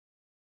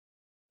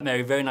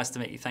Mary, very nice to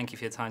meet you. Thank you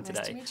for your time today.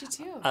 Nice to meet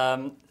you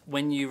too.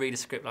 When you read a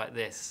script like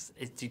this,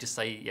 do you just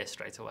say yes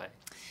straight away?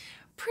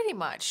 Pretty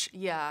much,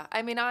 yeah.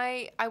 I mean,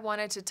 I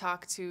wanted to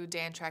talk to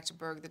Dan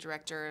Trachtenberg, the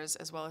directors,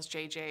 as well as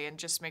JJ, and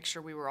just make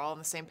sure we were all on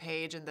the same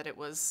page and that it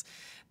was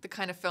the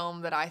kind of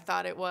film that I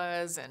thought it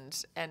was.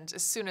 And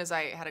as soon as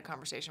I had a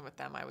conversation with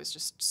them, I was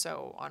just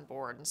so on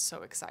board and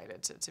so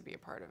excited to be a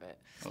part of it.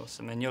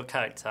 Awesome. And your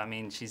character, I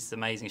mean, she's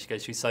amazing. She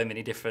goes through so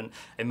many different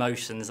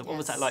emotions. What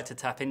was that like to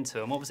tap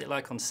into? And what was it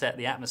like on set,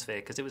 the atmosphere?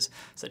 Because it was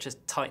such a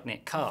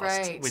tight-knit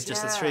cast with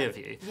just the three of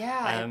you.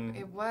 Yeah,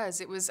 it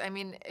was. It was, I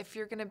mean, if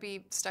you're going to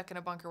be stuck in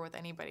a bunker with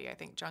anybody, I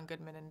think John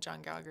Goodman and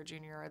John Gallagher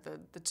Jr. are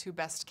the two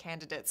best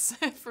candidates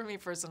for me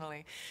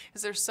personally,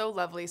 because they're so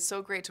lovely,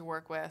 so great to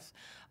work with,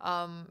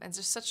 and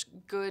just such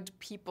good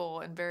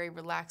people and very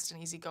relaxed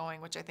and easygoing,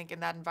 which I think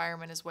in that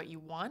environment is what you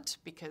want,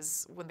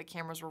 because when the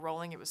cameras were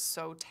rolling, it was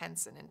so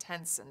tense and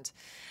intense and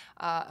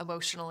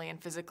emotionally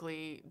and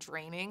physically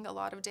draining a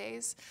lot of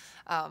days.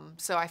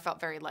 So I felt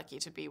very lucky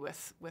to be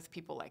with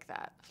people like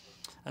that.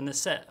 And the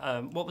set,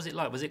 what was it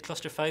like? Was it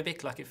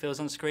claustrophobic, like it feels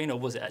on screen, or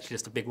was it actually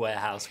just a big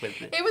warehouse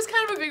with It was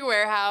kind of a big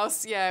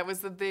warehouse. Yeah, it was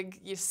the big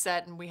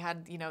set, and we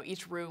had, you know,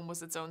 each room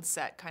was its own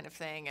set kind of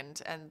thing,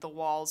 and the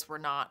walls were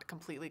not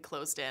completely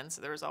closed in,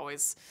 so there was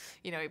always,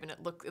 you know, even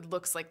it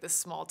looks like this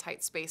small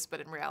tight space, but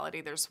in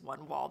reality there's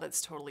one wall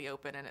that's totally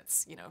open, and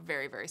it's, you know,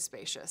 very, very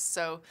spacious.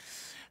 So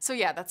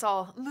yeah, that's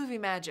all movie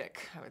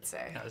magic, I would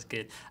say. That was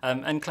good.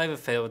 And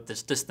Cloverfield,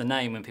 just the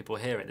name, when people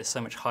hear it, there's so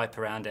much hype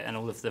around it and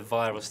all of the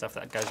viral stuff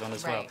that goes on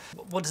as well.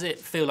 What does it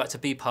feel like to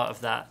be part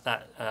of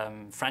that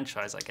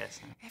franchise, I guess?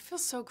 It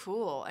feels so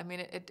cool. I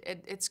mean,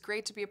 it's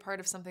great to be a part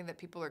of something that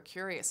people are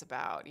curious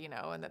about, you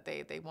know, and that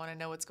they want to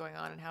know what's going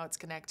on and how it's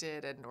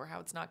connected or how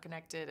it's not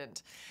connected.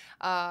 And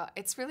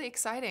it's really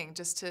exciting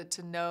just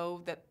to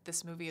know that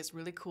this movie is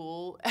really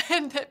cool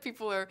and that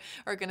people are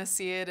going to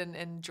see it and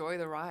enjoy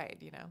the ride,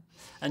 you know.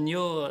 And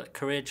your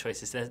career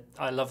choices,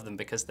 I love them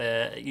because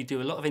you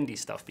do a lot of indie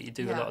stuff, but you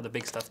do a lot of the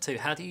big stuff too.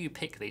 How do you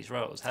pick these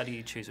roles? How do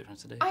you choose which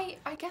ones to do?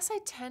 I guess I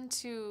tend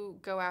to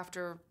go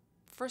after,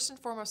 first and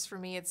foremost for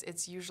me,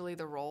 it's usually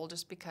the role,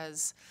 just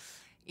because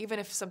even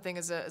if something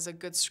is a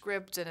good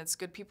script and it's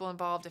good people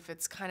involved, if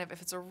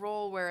it's a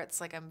role where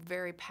it's like I'm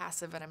very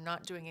passive and I'm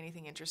not doing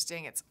anything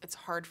interesting, it's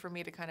hard for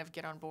me to kind of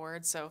get on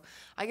board. So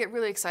I get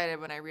really excited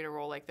when I read a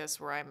role like this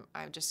where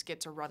I just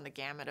get to run the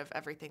gamut of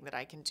everything that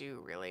I can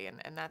do, really, and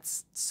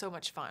that's so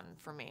much fun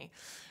for me.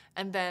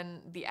 And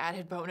then the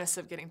added bonus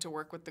of getting to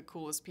work with the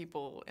coolest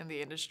people in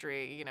the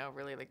industry, you know,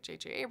 really like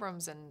J.J.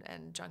 Abrams and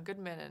John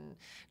Goodman and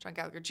John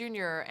Gallagher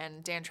Jr.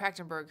 and Dan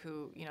Trachtenberg,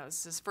 who, you know, this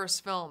is his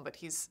first film, but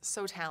he's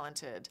so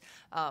talented,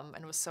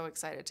 and was so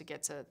excited to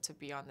get to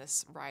be on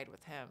this ride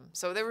with him.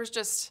 So there was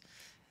just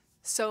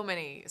so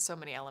many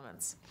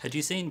elements. Had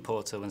you seen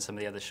Portal and some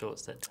of the other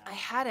shorts that? I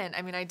hadn't.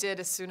 I mean, I did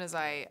as soon as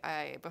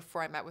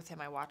before I met with him,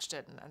 I watched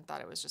it and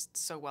thought it was just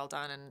so well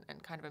done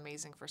and kind of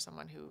amazing for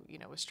someone who, you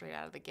know, was straight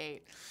out of the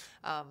gate.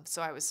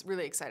 So I was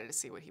really excited to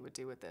see what he would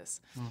do with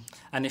this.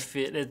 And if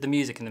the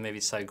music in the movie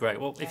is so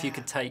great, well, if you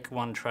could take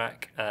one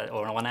track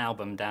or one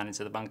album down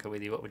into the bunker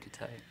with you, what would you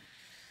take?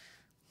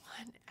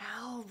 One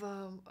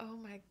album? Oh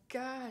my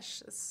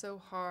gosh, it's so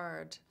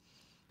hard.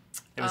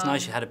 It was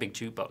nice you had a big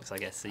jukebox, I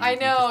guess. So I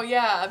know,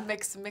 yeah, a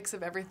mix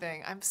of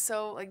everything. I'm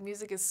so, like,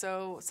 music is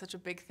such a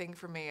big thing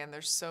for me, and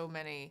there's so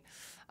many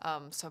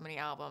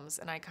albums,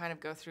 and I kind of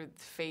go through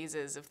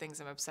phases of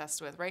things I'm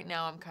obsessed with. Right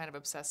now, I'm kind of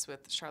obsessed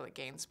with Charlotte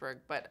Gainsbourg,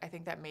 but I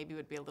think that maybe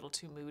would be a little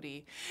too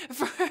moody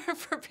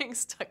for being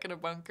stuck in a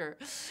bunker.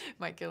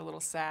 Might get a little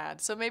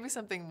sad. So maybe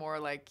something more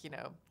like, you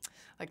know,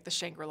 like the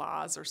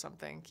Shangri-Las or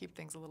something. Keep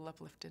things a little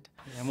uplifted.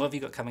 Yeah, and what have you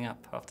got coming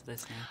up after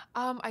this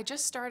now?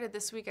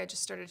 This week I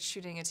just started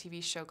shooting a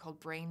TV show called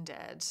Brain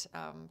Dead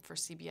for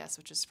CBS,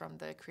 which is from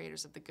the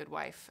creators of The Good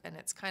Wife, and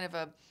it's kind of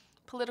a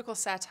political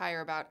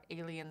satire about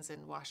aliens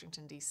in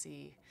Washington,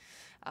 D.C.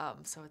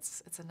 So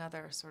it's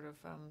another sort of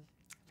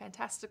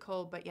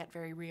fantastical but yet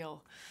very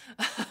real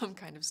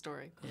kind of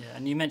story. Yeah,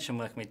 and you mentioned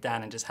working with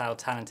Dan and just how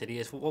talented he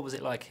is. What was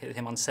it like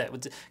him on set?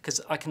 Because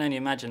I can only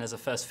imagine as a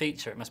first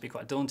feature it must be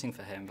quite daunting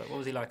for him, but what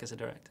was he like as a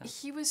director?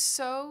 He was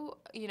so,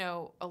 you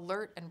know,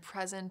 alert and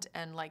present,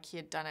 and like he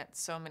had done it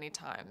so many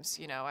times.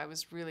 You know, I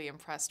was really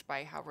impressed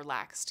by how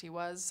relaxed he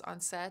was on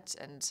set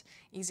and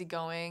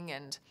easygoing,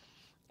 and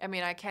I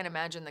mean, I can't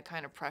imagine the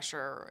kind of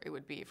pressure it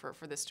would be for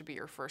this to be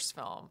your first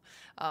film,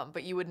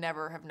 but you would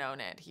never have known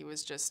it. He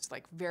was just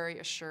like very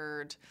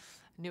assured,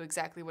 knew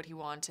exactly what he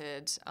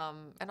wanted,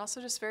 and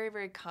also just very,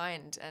 very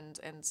kind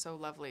and so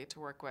lovely to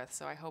work with.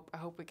 So I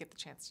hope we get the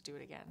chance to do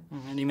it again.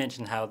 And you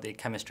mentioned how the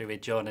chemistry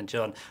with John and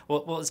John.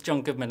 What was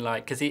John Goodman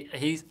like? Because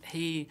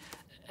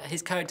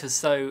his character's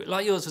so,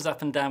 like yours was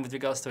up and down with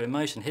regards to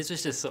emotion. His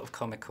was just sort of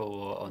comical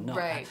or not.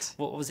 Right.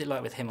 What was it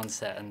like with him on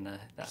set and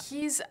that?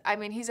 He's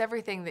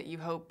everything that you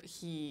hope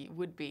he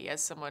would be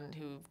as someone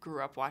who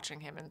grew up watching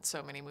him in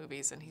so many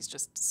movies, and he's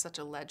just such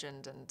a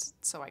legend and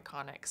so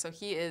iconic. So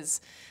he is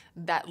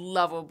that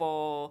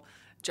lovable,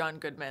 John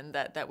Goodman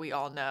that we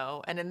all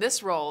know. And in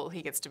this role,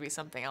 he gets to be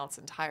something else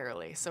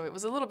entirely. So it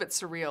was a little bit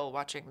surreal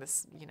watching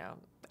this, you know,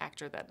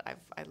 actor that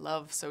I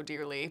love so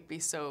dearly be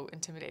so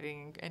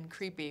intimidating and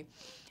creepy.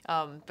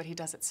 But he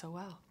does it so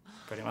well.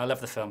 Brilliant. I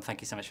love the film.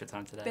 Thank you so much for your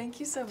time today. Thank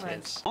you so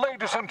much.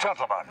 Ladies and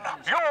gentlemen,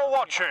 you're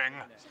watching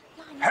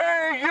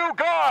Hey You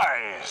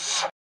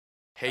Guys!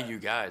 Hey You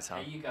Guys, huh?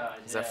 Hey, you guys.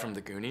 Is that from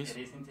the Goonies?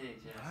 It is indeed,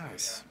 yeah.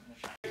 Nice.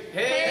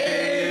 Hey!